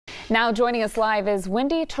Now joining us live is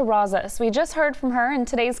Wendy Terrazas. We just heard from her in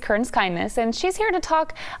today's Kern's Kindness, and she's here to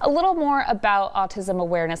talk a little more about autism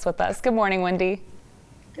awareness with us. Good morning, Wendy.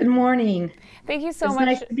 Good morning. Thank you so much. much.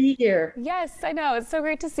 It's nice to be here. Yes, I know. It's so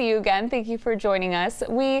great to see you again. Thank you for joining us.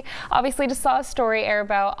 We obviously just saw a story air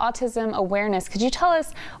about autism awareness. Could you tell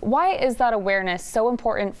us, why is that awareness so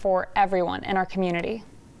important for everyone in our community?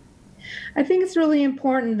 I think it's really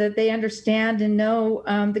important that they understand and know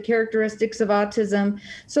the characteristics of autism,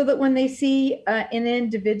 so that when they see an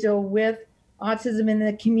individual with autism in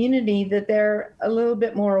the community, that they're a little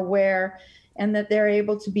bit more aware and that they're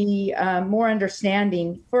able to be more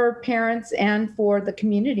understanding for parents and for the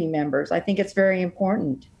community members. I think it's very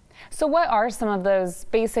important. So what are some of those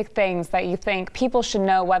basic things that you think people should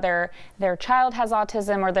know, whether their child has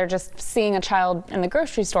autism or they're just seeing a child in the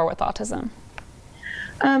grocery store with autism?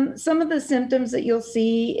 Some of the symptoms that you'll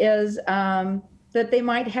see is that they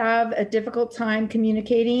might have a difficult time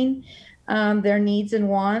communicating their needs and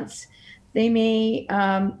wants. They may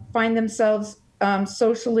find themselves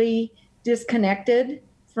socially disconnected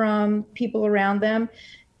from people around them.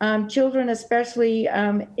 Children, especially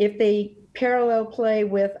if they parallel play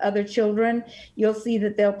with other children, you'll see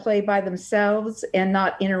that they'll play by themselves and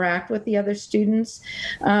not interact with the other students.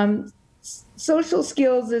 Social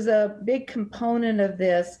skills is a big component of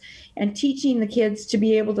this, and teaching the kids to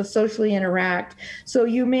be able to socially interact. So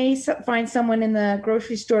you may find someone in the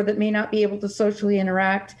grocery store that may not be able to socially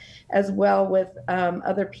interact as well with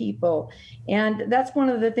other people. And that's one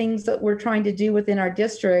of the things that we're trying to do within our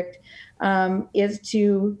district, is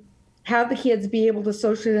to have the kids be able to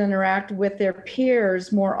socially interact with their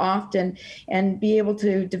peers more often and be able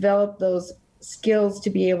to develop those skills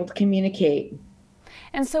to be able to communicate.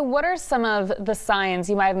 And so what are some of the signs,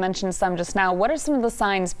 you might have mentioned some just now, what are some of the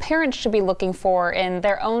signs parents should be looking for in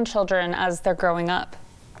their own children as they're growing up?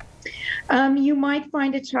 You might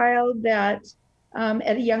find a child that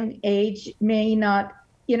at a young age may not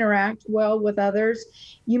interact well with others.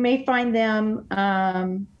 You may find them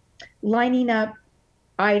lining up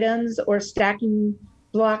items or stacking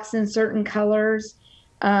blocks in certain colors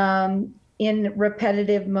in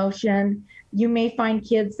repetitive motion. You may find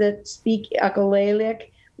kids that speak echolalic,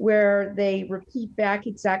 where they repeat back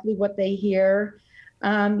exactly what they hear.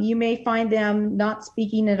 You may find them not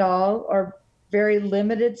speaking at all or very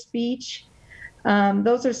limited speech.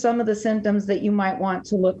 Those are some of the symptoms that you might want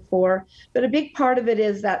to look for. But a big part of it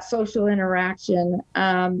is that social interaction.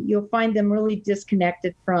 You'll find them really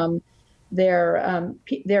disconnected from their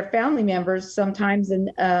family members sometimes,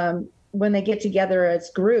 and when they get together as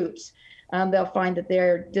groups, they'll find that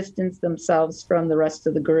they're distanced themselves from the rest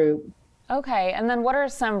of the group. Okay, and then what are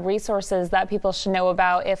some resources that people should know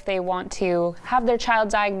about if they want to have their child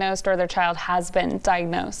diagnosed or their child has been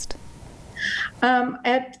diagnosed?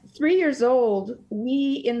 At 3 years old,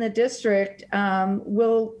 we in the district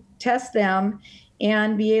will test them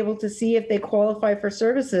and be able to see if they qualify for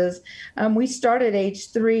services. We start at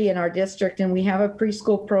age 3 in our district, and we have a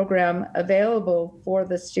preschool program available for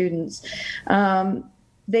the students.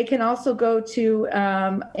 They can also go to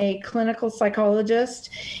a clinical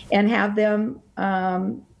psychologist and have them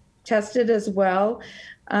tested as well.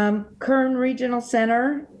 Kern Regional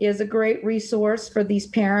Center is a great resource for these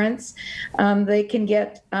parents. They can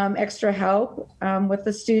get extra help with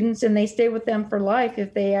the students, and they stay with them for life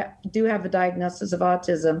if they do have a diagnosis of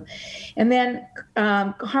autism. And then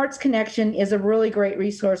Hearts Connection is a really great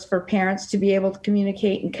resource for parents to be able to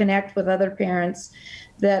communicate and connect with other parents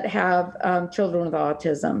that have children with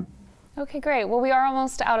autism. Okay, great. Well, we are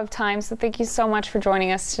almost out of time, so thank you so much for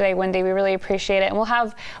joining us today, Wendy. We really appreciate it. And we'll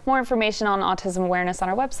have more information on autism awareness on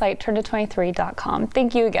our website, turnto23.com.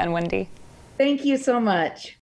 Thank you again, Wendy. Thank you so much.